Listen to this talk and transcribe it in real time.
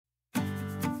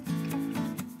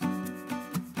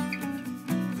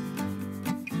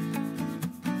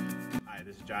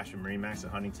Josh from MarineMax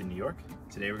Huntington, New York.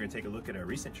 Today we're going to take a look at our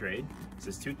recent trade. This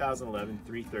is 2011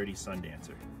 330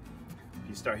 Sundancer. If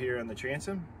you start here on the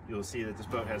transom, you'll see that this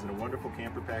boat has a wonderful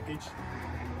camper package.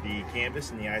 The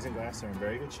canvas and the isinglass are in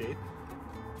very good shape.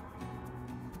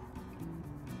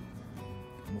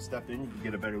 And we'll step in, you can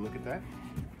get a better look at that.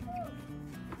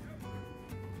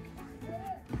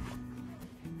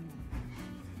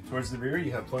 Towards the rear,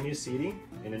 you have plenty of seating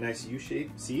and a nice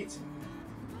U-shaped seat.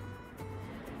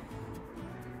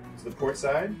 To the port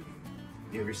side,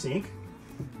 you have your sink,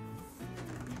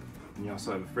 and you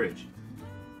also have a fridge.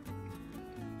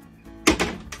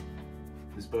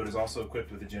 This boat is also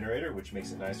equipped with a generator, which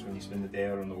makes it nice when you spend the day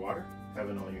out on the water,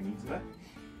 having all your needs met.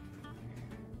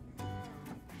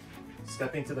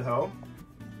 Stepping to the helm,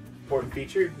 important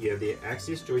feature, you have the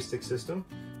Axios joystick system.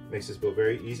 Makes this boat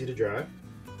very easy to drive.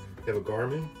 You have a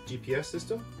Garmin GPS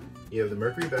system. You have the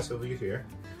Mercury vessel view here.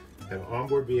 You have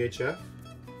onboard VHF,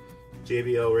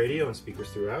 JBL radio and speakers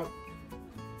throughout.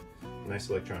 Nice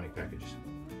electronic package.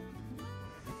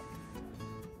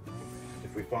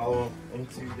 If we follow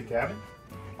into the cabin,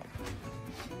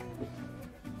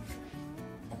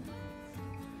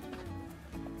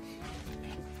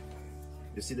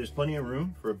 you'll see there's plenty of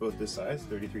room for a boat this size,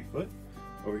 33 foot.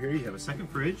 Over here you have a second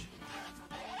fridge,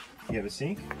 you have a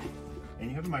sink, and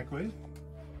you have a microwave.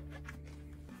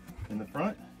 In the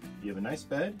front, you have a nice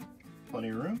bed, plenty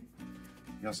of room.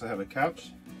 You also have a couch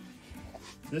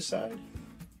this side,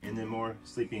 and then more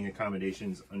sleeping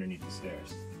accommodations underneath the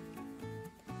stairs.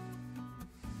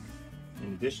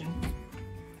 In addition,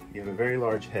 you have a very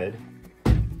large head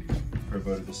for a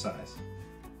boat of this size.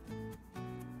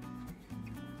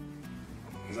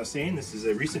 As I was saying, this is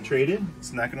a recent trade-in.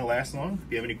 It's not going to last long.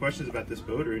 If you have any questions about this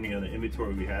boat or any other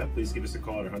inventory we have, please give us a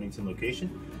call at our Huntington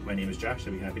location. My name is Josh.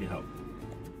 I'll be happy to help.